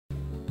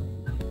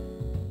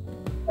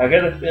I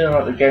get the feeling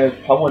like the game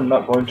is probably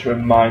not going to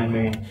remind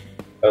me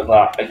of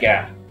that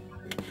again.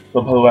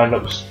 But probably end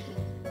up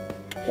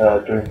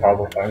doing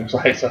horrible things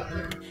later.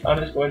 And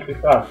it's going to be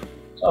fun.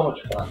 So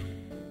much fun.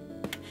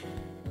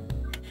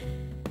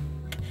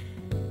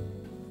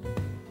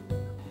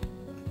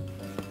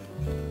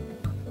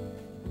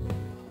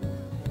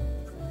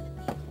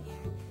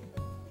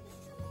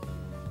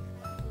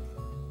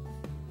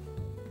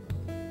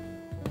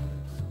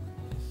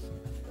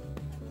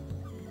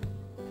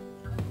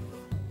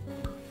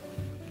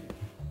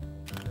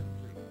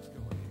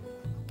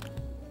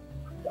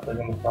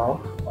 Nothing on the phone?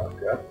 That's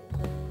good.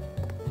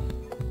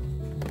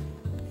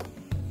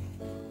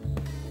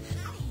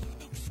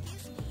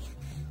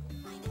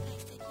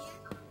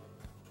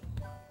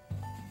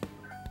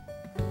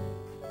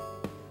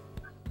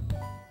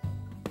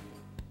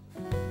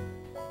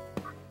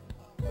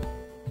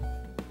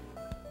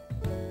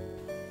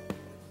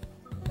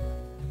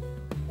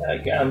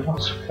 Again,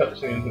 lots of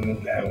cutscenes in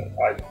this game,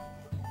 I'd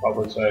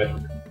probably say.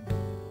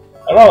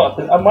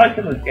 I might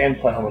give the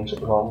gameplay elements at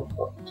the moment,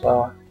 but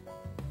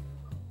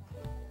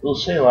we'll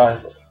see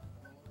live.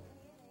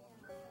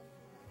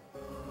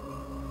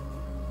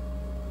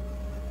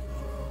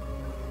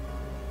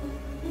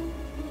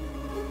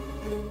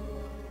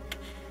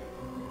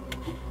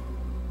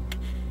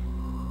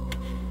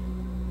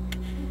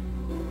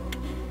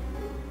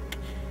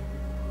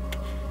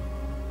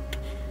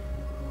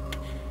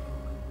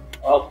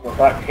 Oh, we're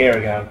back here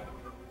again.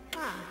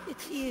 Ah,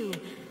 it's you.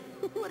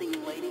 What are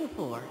you waiting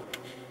for?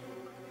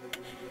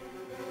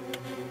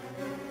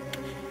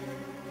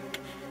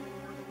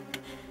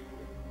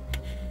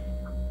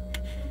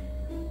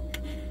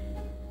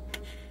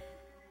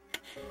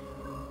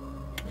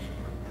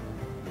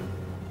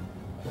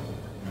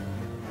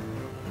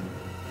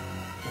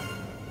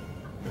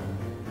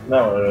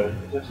 No,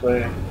 just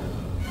wait.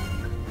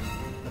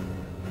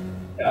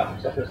 Yeah,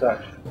 second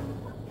stage.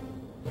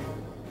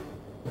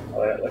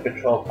 Oh yeah, the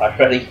control pad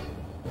ready.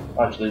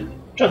 Actually,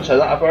 don't say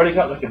that, I've already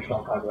got the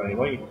control pad ready.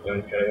 What are you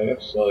doing, Kerry?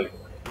 That's silly.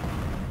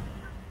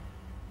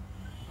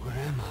 Where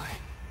am I?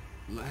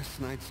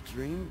 Last night's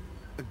dream?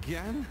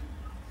 Again?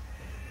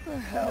 What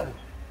the hell?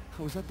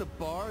 I was at the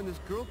bar and this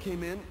girl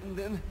came in and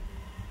then...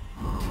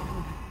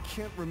 I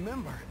can't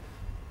remember.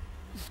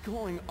 What's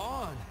going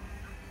on?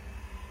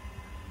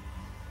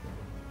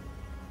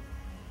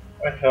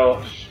 I tell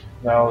us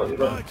now that you've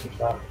done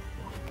that.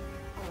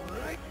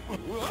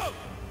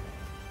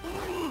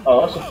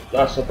 Oh,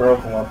 that's a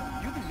broken one.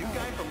 You the new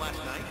guy from last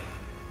night?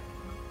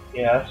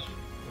 Yes.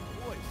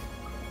 Boys,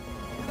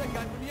 you're that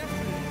guy from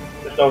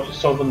yesterday. Just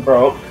noticed something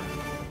broke.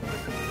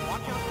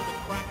 Watch out for the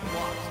cracked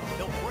blocks.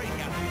 They'll break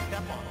after you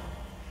step on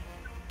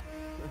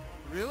them.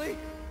 Really?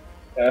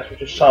 Yes, we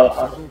just saw that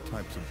happen.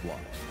 Several types of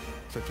blocks,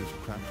 such as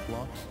cracked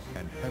blocks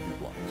and heavy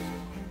blocks.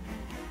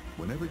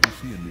 Whenever you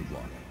see a new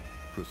block,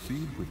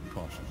 proceed with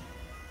caution.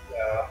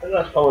 Yeah, I think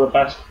that's probably the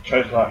best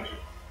choice of action.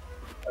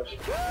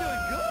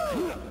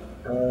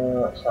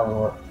 Let's have a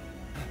look.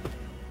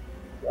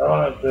 I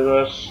want to do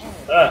this.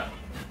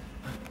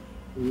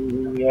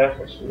 Yes,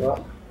 let's do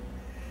that.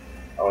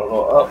 I'll go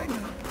up. Like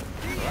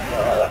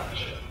that.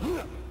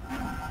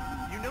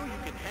 You know you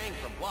can hang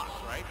from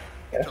blocks, right?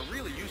 Yes. It's a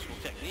really useful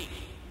technique.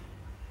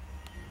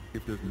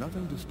 If there's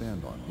nothing to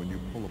stand on when you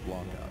pull a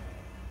block out,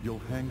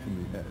 you'll hang from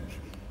the edge.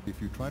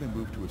 If you try to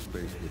move to a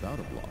space without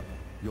a block,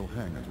 you'll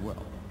hang as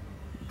well.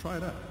 Try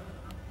it out.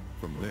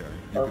 From there,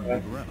 you can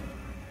move around.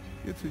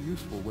 It's a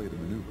useful way to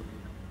maneuver.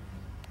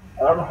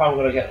 I don't know how I'm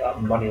going to get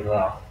that money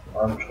there.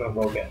 I'm just going to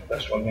go get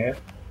this one here.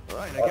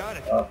 Alright, I got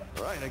it.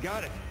 Alright, I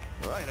got it.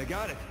 Alright, I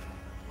got it.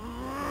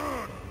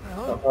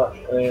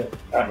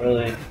 Can't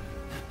really.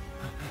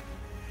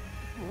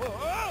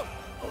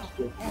 Let's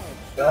do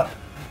that.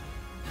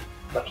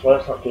 Let's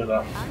not do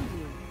that.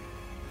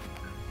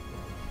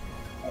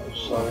 That was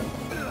sorry.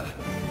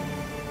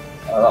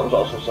 That was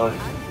also sorry.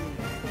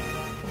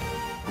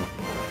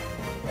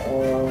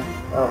 Oh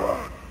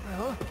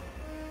well.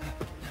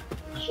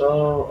 So,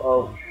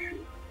 oh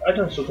shoot. I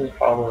done something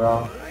probably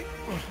wrong.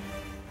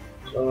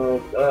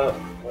 So,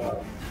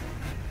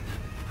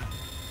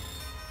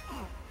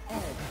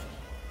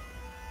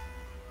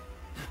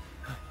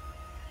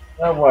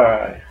 now where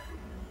are I?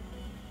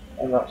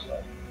 And that's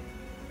it.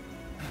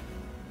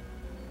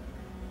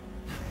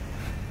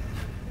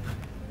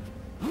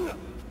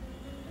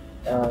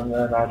 And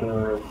then I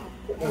do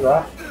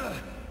that.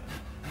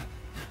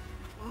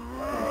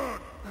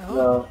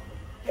 No,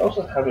 those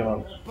are heavy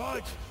ones.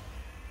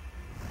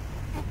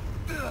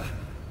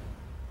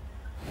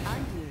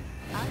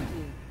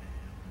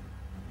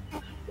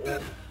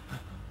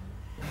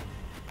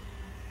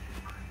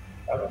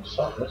 I don't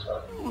stop this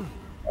one.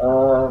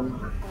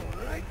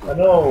 I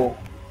know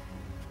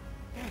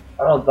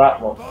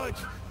that one.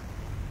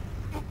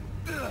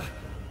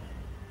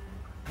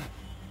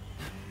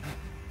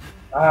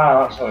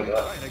 Ah, that's how I do it.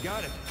 I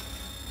got it.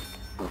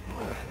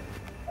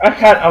 I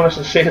can't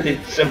honestly say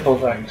these simple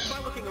things.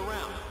 Try looking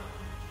around.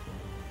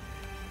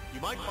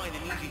 You might find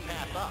an easy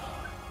path up.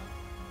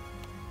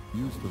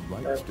 Use the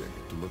right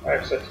stick to look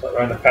Alright, so it's like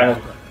around the panel.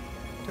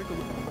 Take a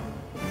look.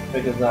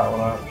 figure that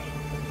one out.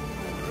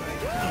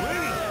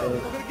 We're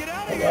gonna get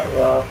out of Get here!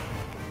 that one.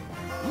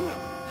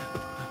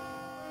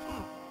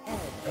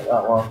 Get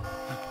that one.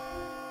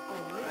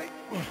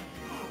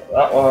 Get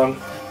that one.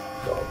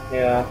 Go up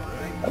here.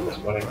 And this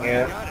one in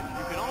here. Got it.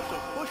 You can also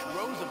push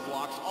rows of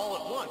blocks all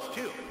at once,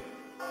 too.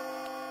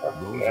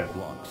 Rows of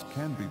blocks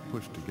can be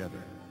pushed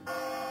together.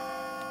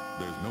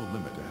 There's no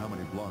limit to how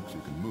many blocks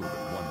you can move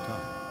at one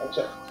time. That's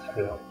it.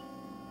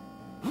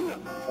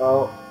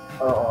 Oh, I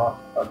don't want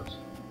that.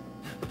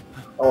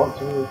 I want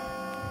to move.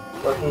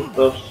 Let's move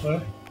those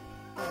two.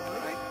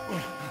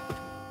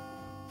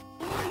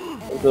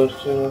 Move those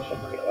two, so I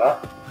can get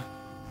that.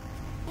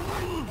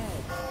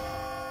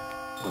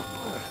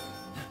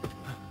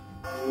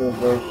 Move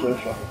those two,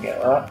 so I can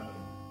get that.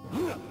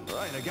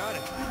 Right, I got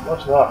it.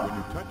 What's that? When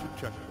you touch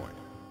a checkpoint,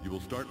 you will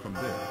start from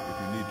there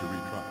if you need to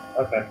retry.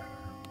 Okay.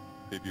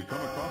 If you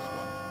come across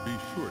one, be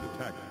sure to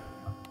tag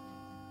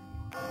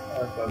it.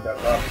 Let's go get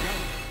that.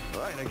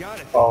 Right, I got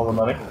it. Follow the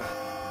money.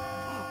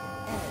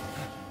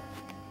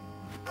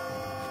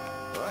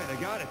 Right, I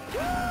got it.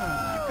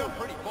 You've come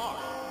pretty far.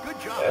 Good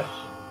job. Yes.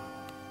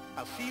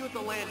 I'll see you at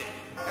the landing.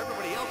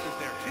 Everybody else is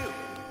there, too.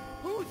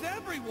 Who's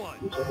everyone?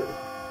 You said it.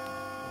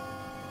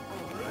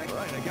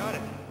 Right, I got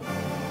it.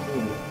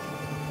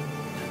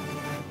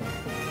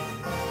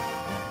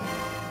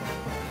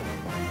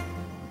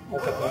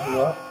 Okay, let's do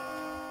that.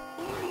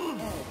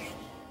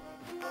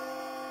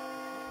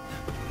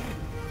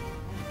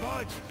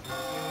 Fudge!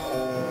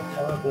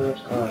 How do I do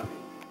this now?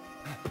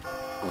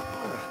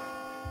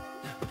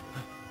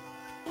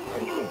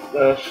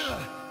 This.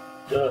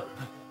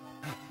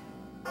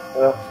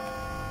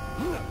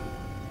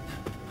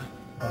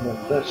 And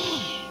then this.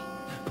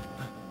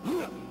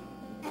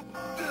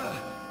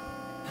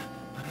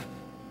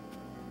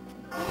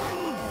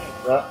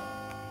 That.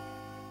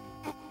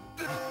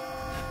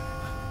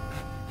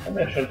 And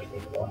I should do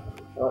that.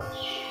 That's.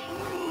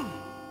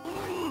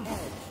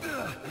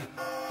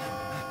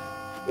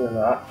 Do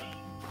that.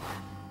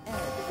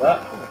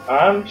 That.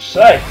 I'm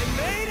safe.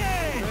 Made it!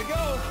 There I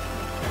go!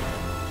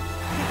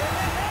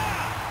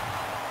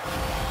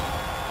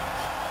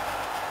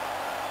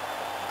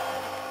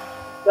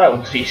 That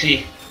was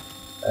easy.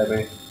 I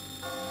mean.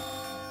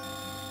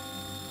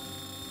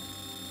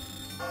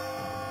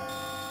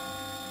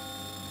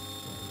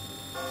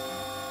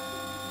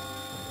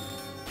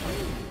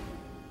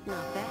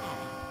 Not bad.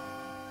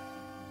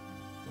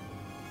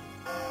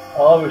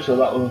 Obviously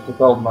that was the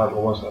gold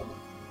medal, wasn't it?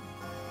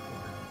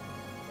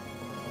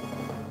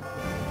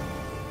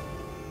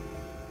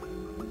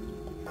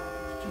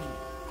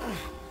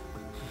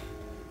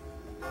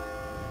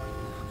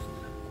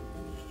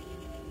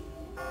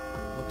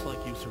 Looks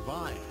like you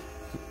survived.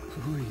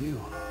 Who are you?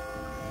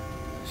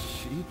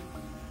 Sheep?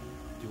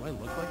 Do I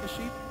look like a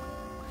sheep?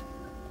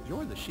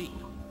 You're the sheep.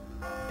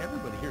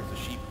 Everybody here's a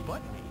sheep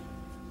but me.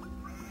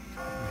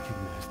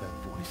 Recognize that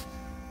voice.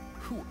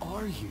 Who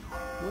are you?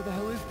 Where the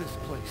hell is this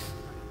place?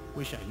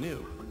 Wish I knew.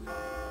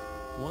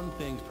 One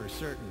thing's for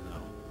certain,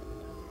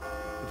 though.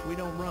 If we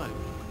don't run,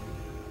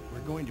 we're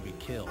going to be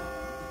killed.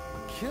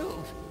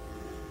 Killed?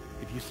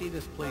 If you see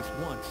this place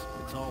once,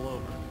 it's all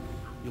over.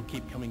 You'll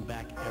keep coming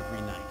back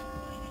every night.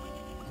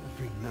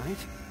 Every night?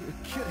 You're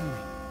kidding me.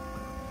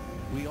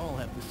 We all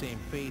have the same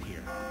fate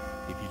here.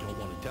 If you don't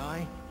want to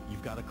die,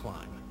 you've got to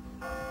climb.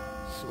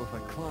 So if I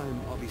climb,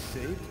 I'll be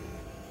saved?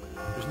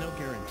 There's no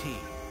guarantee.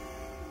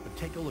 But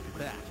take a look at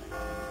that.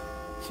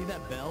 See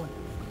that bell?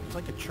 It's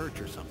like a church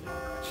or something.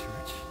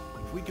 Church?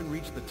 If we can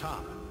reach the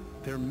top,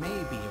 there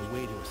may be a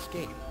way to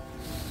escape.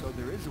 So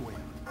there is a way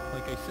out.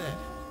 Like I said,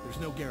 there's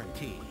no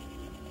guarantee.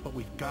 But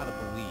we've got to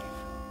believe.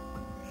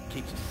 It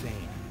keeps us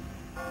sane.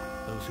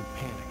 Those who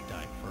panic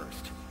die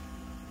first.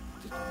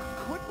 Just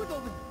quit with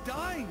all the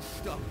dying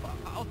stuff.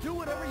 I'll do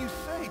whatever you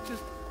say.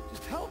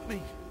 Just help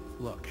me.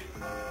 Look,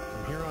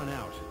 from here on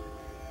out,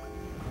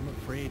 I'm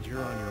afraid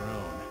you're on your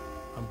own.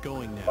 I'm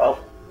going now. Well,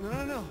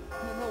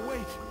 No,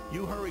 wait.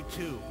 You hurry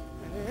too.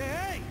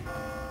 Hey!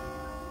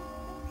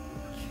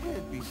 You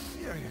can't be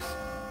serious.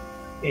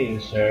 he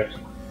is serious.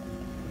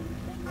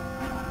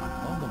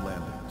 On the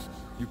landings,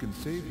 you can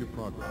save your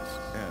progress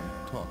and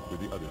talk with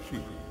the other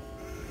sheep.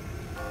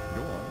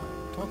 Go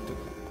on, talk to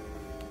them.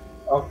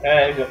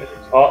 Okay, got me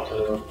to talk to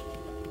them.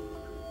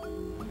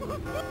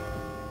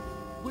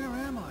 Where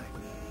am I?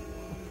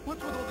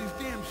 What's with all these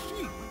damn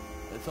sheep?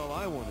 That's all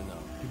I want to know.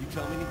 Can you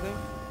tell me anything?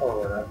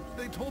 Oh, yeah.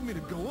 They told me to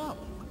go up.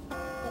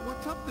 But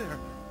what's up there?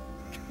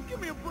 Give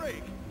me a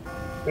break.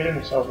 Freedom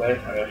and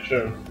salvation, I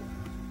assure.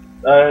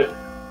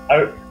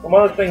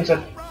 One of the things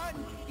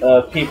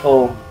that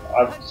people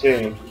I've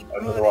seen,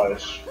 and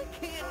otherwise,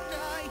 I can't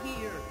die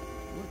here.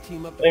 We'll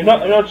team up. they've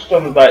not just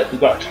done like they've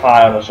got a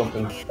tie on or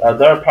something.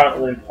 They're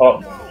apparently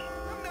important.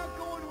 I'm not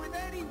going with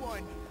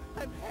anyone.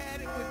 I've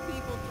had it with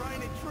people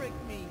trying to trick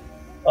me.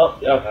 Oh,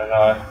 yeah, okay,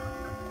 no.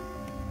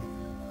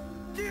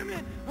 Damn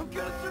it! I'm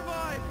gonna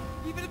survive,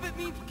 even if it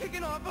means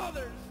kicking off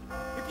others.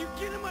 If you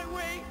get in my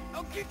way,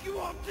 I'll kick you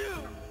off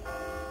too.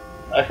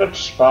 I could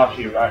spark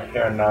you right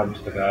here and now,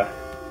 Mr. Guy.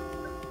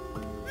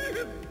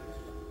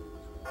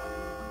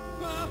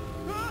 Ah,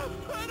 ah.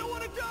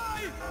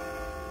 die!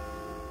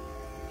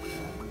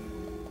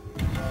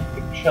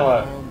 Chill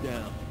out. Calm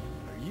down.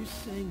 Are you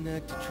saying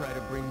that to try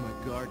to bring my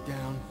guard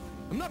down?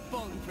 I'm not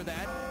falling for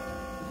that.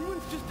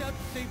 Everyone's just out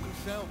to save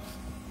themselves.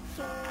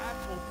 Some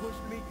asshole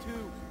pushed me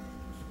too.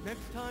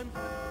 Next time,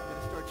 I'm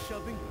gonna start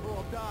shoving or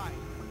I'll die.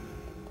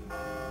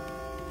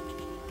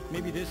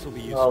 Maybe this will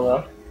be Oh useful.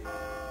 well.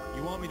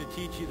 You want me to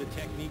teach you the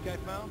technique I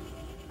found?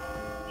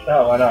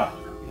 Sure, why not?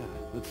 Yeah,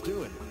 let's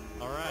do it.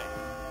 All right.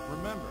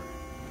 Remember,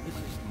 this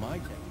is my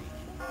technique.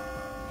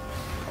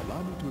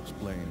 Allow me to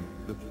explain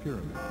the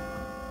pyramid.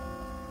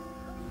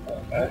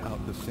 Okay. Pull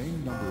out the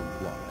same number of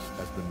blocks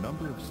as the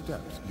number of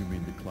steps you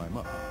mean to climb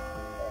up.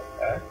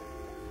 Okay.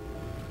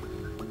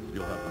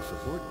 You'll have the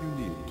support you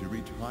need to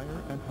reach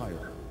higher and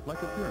higher,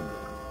 like a pyramid.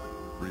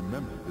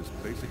 Remember this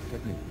basic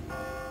technique.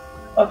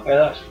 Okay,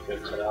 that's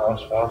good to know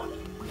as well.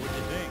 What'd you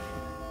think?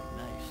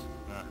 Nice.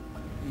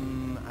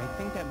 I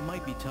think that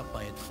might be tough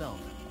by itself.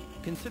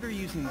 Consider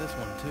using this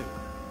one too.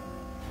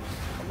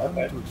 Allow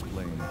me Okay. to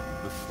explain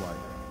the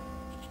slider.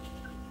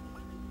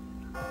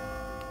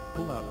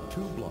 Pull out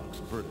 2 blocks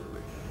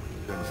vertically,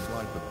 then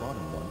slide the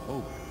bottom one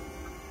over.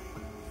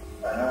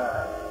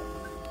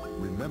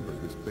 Remember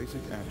this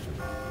basic action,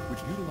 which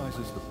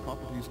utilizes the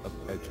properties of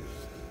edges.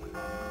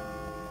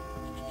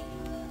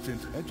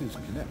 Since edges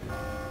connect,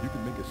 you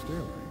can make a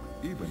stairway,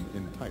 even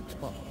in tight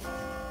spots.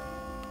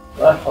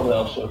 That's probably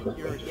also a good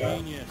You're a thing to know.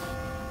 genius.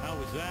 How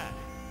was that?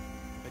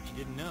 Bet you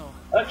didn't know.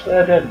 Actually,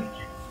 I didn't.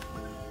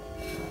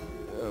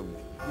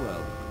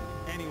 Well,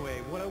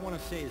 Anyway, what I want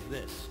to say is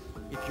this.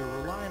 If you're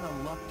relying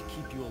on luck to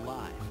keep you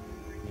alive,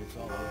 it's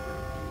all over.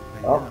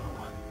 I Oh. know.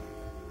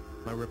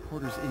 My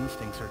reporter's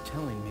instincts are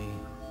telling me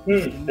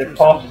The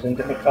parts in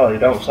different colour, you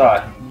don't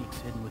say. techniques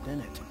hidden within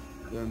it.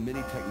 there are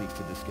many techniques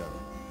to discover.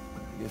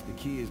 I guess the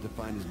key is to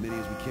find as many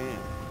as we can.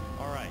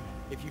 All right.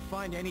 If you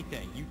find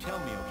anything, you tell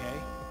me, okay?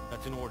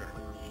 That's an order.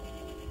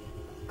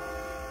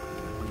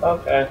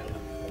 Okay.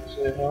 Let's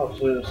see,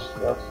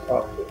 let's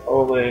talk to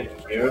Holy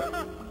here.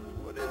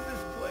 What is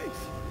this place?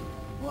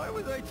 Why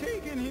was I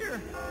taken here?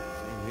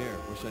 Same here.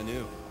 Wish I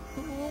knew.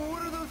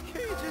 What are those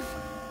cages?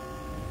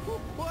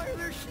 Why are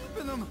there sheep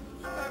in them?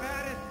 I've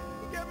had it.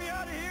 Get me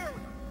out of here.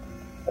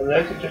 And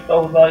they could just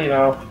over there, you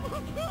know.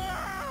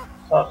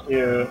 Talk to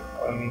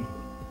you,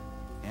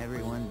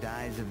 Everyone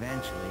dies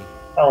eventually.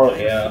 oh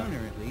Dying yeah.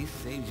 Sooner at least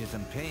saves you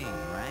some pain,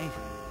 right?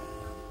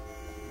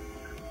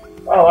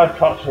 Oh, I've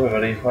talked to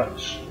everybody,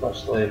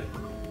 let's leave.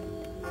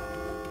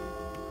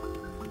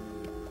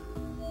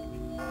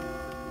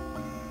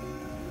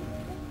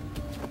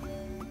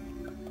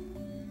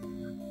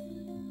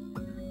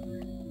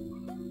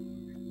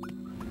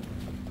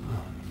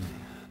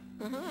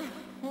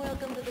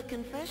 Welcome to the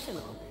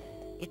confessional.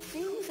 It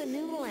seems a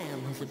new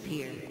lamb has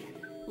appeared.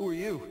 Who are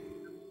you?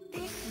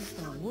 This is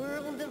the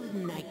world of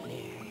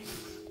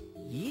nightmares.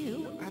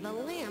 You are the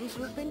lambs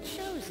who have been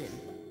chosen.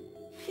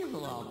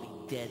 You'll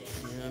all be dead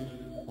soon.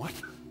 What?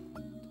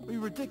 Are you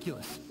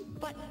ridiculous?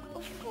 But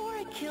before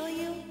I kill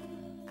you,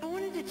 I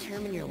want to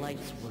determine your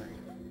life's worth.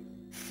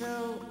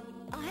 So,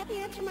 I'll have you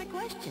answer my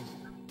question.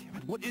 Damn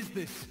it, what is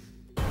this?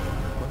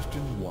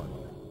 Question 1.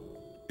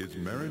 Is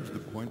marriage the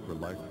point where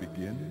life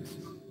begins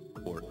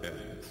or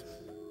ends?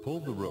 Pull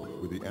the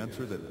rope with the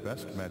answer that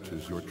best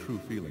matches your true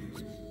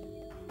feelings.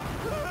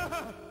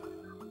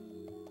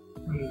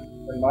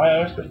 In my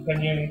honest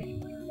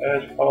opinion,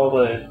 it's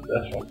probably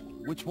this one.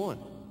 Which one?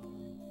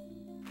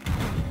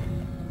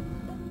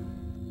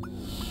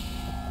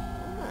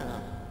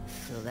 Oh,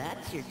 so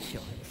that's your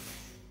choice.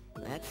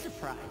 That's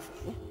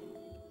surprising.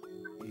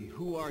 Hey,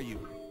 who are you?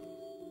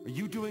 Are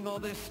you doing all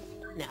this?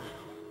 No,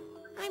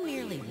 I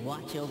merely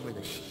watch over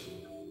the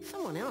sheep.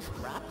 Someone else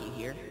dropped you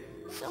here.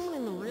 Someone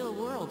in the real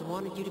world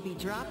wanted you to be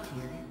dropped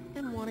here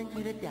and wanted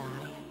you to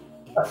die.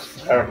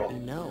 That's terrible.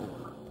 No.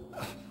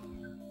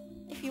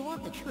 If you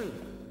want the truth,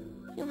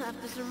 you'll have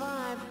to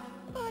survive.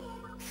 But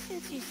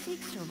since you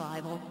seek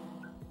survival,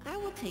 I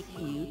will take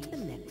you to the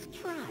next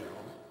trial.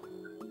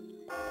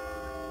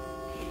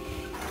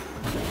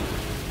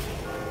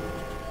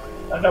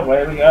 And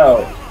away we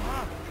go.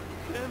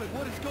 Damn it,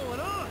 what is going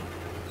on?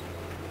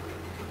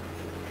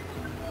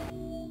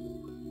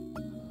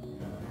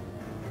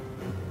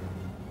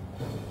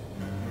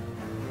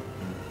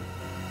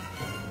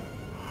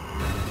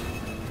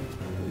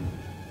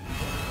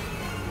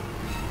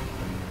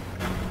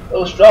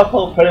 Well, the straw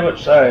poll pretty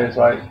much says,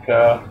 like,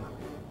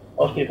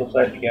 most people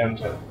say it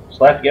begins. It's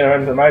like beginner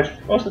and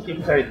most of the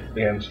people say it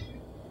begins.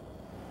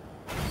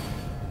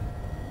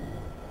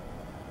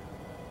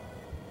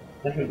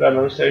 I think we've got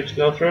another stage to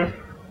go through.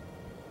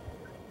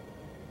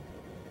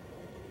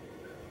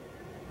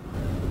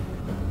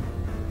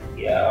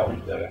 Yeah, we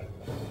do.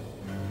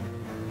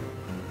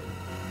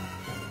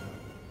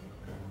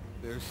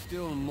 There's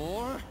still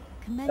more?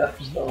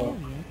 Commence the area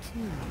 2.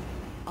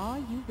 Are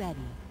you ready?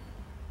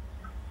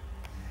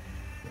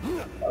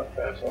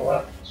 Okay, so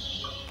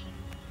let's...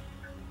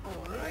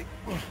 Alright.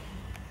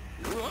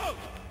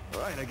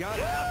 Alright, I got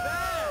it.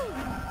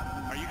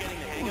 Are you getting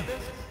the hang of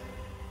this?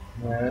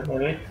 Yeah,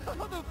 maybe. How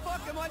the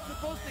fuck am I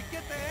supposed to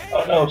get the hang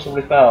Oh of no,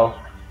 somebody fell.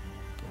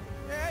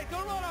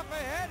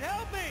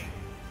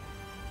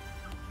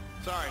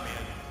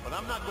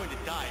 not going to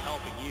die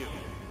helping you.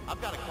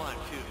 I've got to climb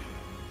too.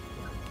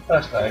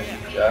 That's nice,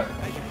 Jack.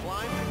 As you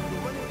climb,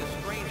 you'll run into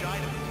strange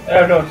items.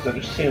 Yeah, I've noticed. I've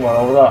just seen one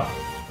over there.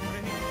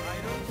 Strange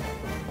items?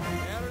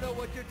 I don't know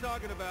what you're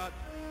talking about.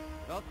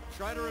 I'll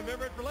try to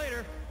remember it for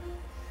later.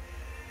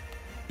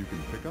 You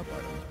can pick up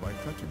items by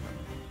touching them.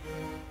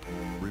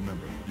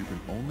 Remember, you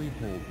can only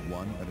hold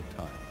one at a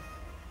time.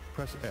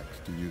 Press X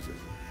to use it.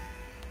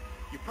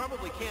 You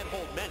probably can't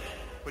hold many,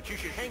 but you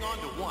should hang on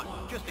to one,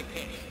 just in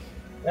case.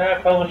 Yeah,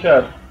 I probably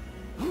should.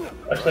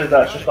 Actually,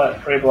 that's just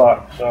like 3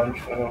 blocks, so I'm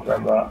just gonna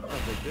grab that.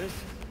 Like this?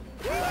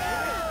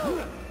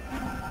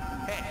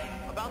 Hey,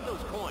 about those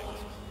coins.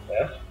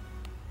 Yes?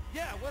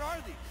 Yeah, what are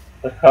these?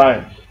 The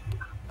coins.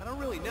 I don't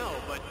really know,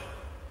 but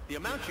the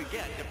amount you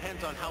get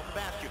depends on how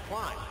fast you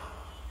climb.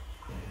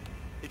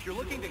 If you're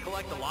looking to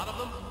collect a lot of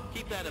them,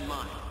 keep that in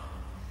mind.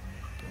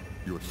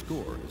 Your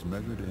score is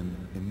measured in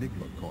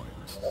Enigma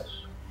coins. Yes.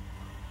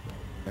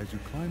 As you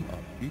climb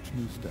up each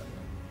new step,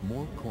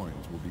 more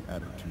coins will be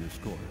added to your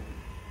score.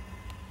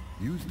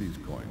 Use these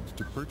coins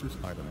to purchase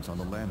items on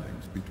the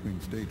landings between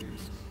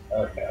stages.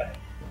 Okay.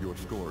 Your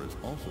score is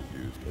also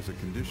used as a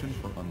condition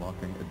for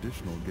unlocking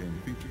additional game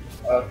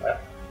features. Okay.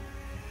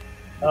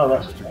 Oh, The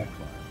that's faster you okay.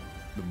 climb,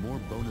 the more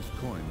bonus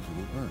coins you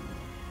will earn.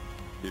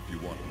 If you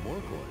want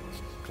more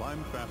coins,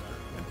 climb faster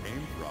and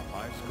aim for a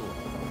high score.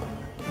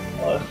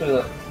 Well, let's do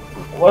that.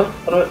 What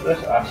about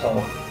this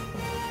asshole?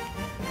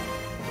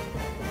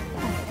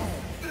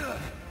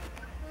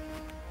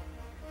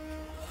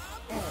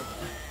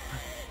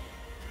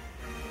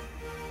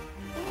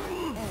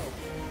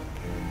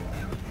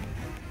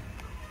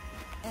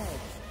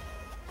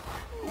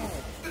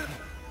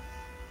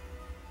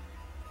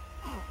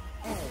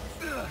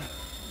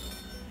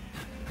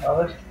 Oh,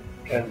 let's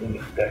get in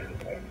this deck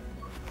again.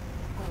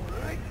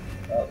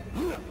 There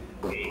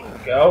we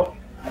go.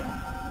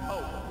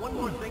 Oh, one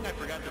more thing I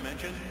forgot to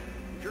mention.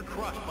 If you're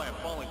crushed by a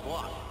falling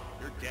block,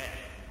 you're dead.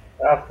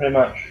 Pretty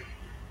much.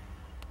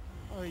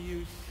 Are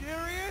you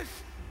serious?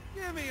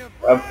 Give me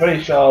a I'm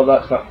pretty sure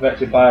that's not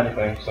connected by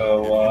anything, If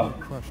so, you are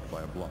crushed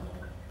by a block,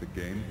 the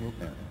game will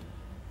end.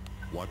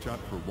 Watch out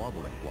for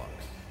wobbling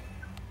blocks.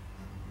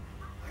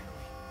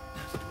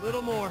 Just a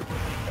little more.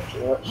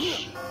 actually,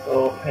 let's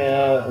go up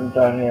here and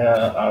down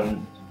here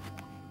and...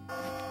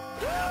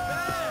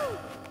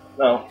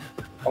 No,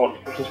 I want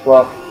to push this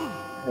block.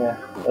 Yeah,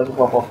 there's a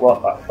pop-up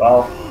block, that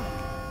fell.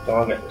 So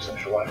I'll get this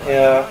extra one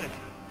here.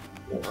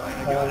 I've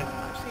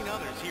seen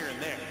others here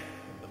and there.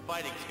 The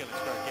fighting's gonna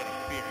start getting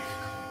fierce.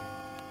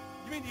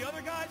 You mean the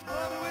other guys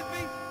climbing with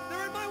me?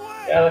 They're in my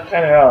way! Yeah, they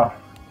kinda are.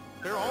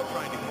 They're all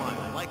trying to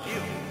climb, like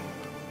you.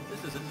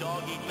 This is a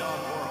dog-eat-dog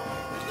world.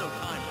 There's no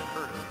time for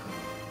courtesy.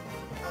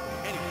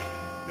 Anyway,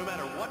 no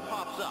matter what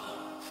pops up,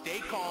 stay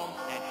calm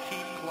and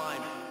keep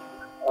climbing.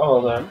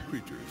 Oh, well, Two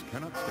creatures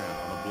cannot stand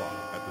on a block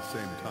at the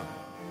same time.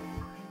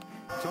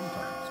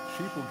 Sometimes,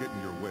 sheep will get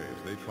in your way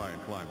as they try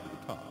and climb to the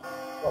top.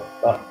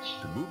 that's...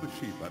 To move the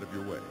sheep out of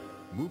your way,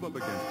 move up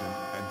against him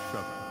and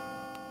shove him.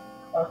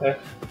 Okay.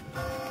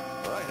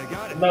 Alright, I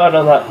got it. No, I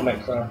know that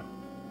makes sense.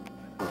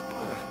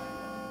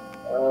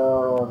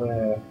 Oh,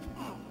 there.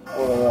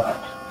 All of that.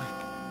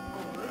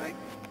 Alright.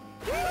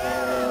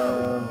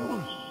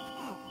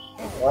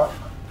 What?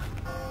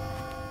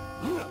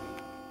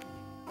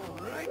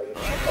 Alright.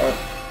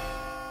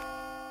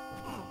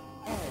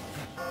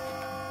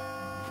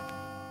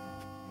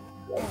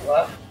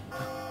 What?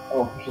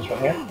 Oh, push this right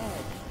here.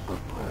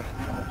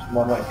 That's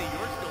one I way. see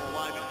you're still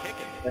alive and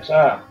kicking. Yes,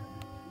 sir.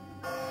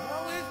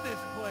 How is this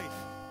place?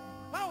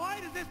 How high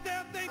does this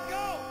damn thing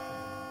go?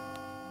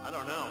 I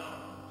don't know.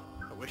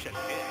 I wish I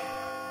did.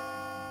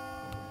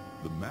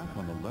 The map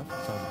on the left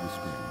side of the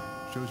screen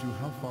shows you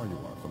how far you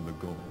are from the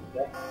goal.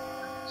 Yeah.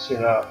 See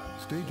that.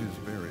 Stages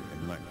vary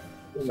in length,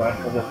 Be so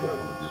mindful be of mindful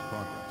it. of your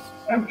progress.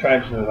 I'm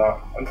trying to do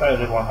that. I'm trying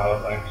to do one hell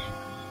of things.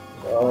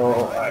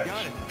 So,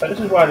 but this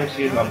is why I need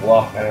to use my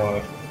block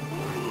anyway.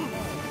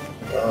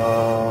 So,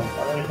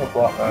 I don't use my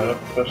block now,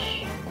 because...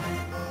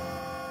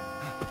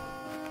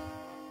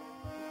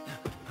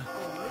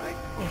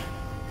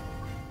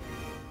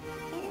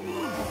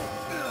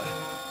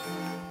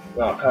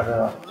 No, I can't do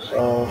that.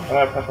 So, can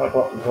I press my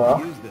button as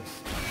well? Use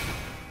this.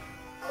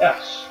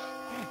 Yes!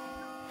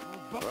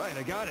 Alright,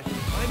 I got it. I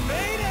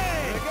made it!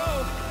 Here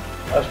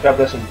I go! Let's grab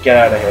this and get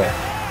out of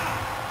here.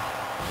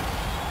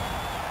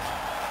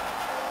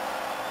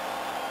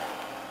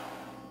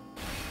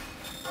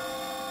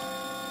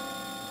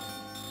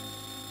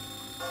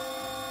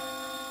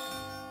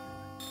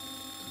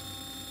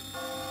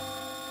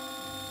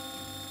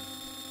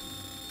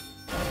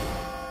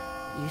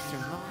 You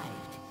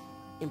survived.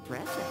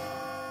 Impressive.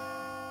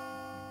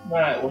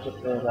 Nah, it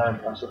wasn't really that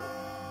impressive.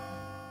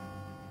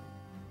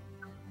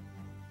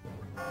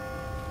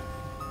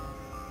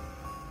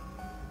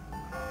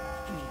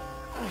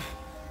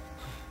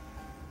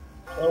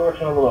 So we're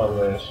working on the lot of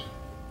this.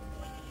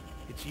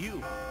 It's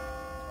you.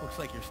 Looks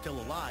like you're still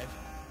alive.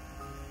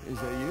 Is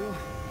that you?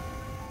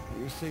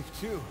 You're safe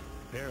too.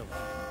 Barely.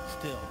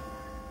 Still.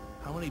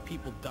 How many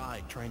people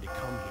died trying to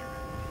come here?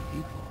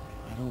 People?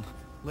 I don't...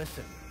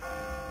 Listen.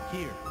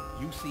 Here,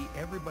 you see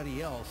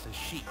everybody else as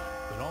sheep,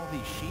 but all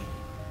these sheep,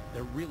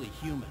 they're really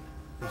human.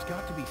 There's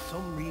got to be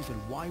some reason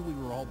why we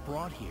were all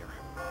brought here.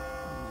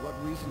 What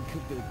reason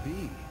could there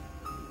be?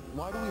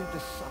 Why do we have to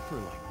suffer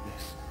like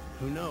this?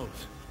 Who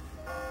knows?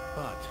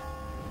 But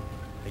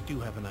I do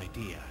have an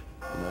idea.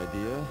 An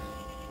idea?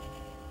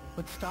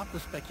 But stop the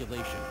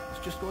speculation.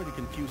 It's just going to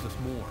confuse us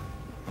more.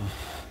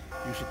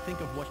 You should think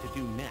of what to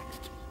do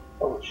next.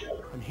 Oh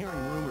shit. I'm hearing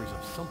rumors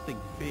of something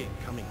big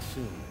coming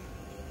soon.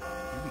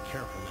 You be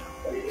careful now.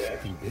 Oh, yeah.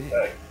 Something big.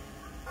 Hey.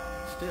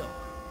 Still,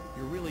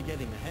 you're really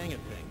getting the hang of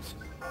things.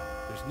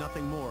 There's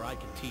nothing more I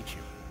can teach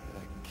you.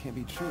 That can't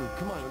be true.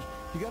 Come on,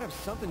 you gotta have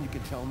something you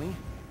can tell me.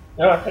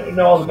 No, I think we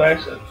know all the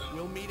basics.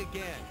 We'll meet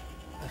again.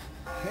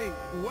 Hey,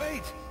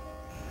 wait!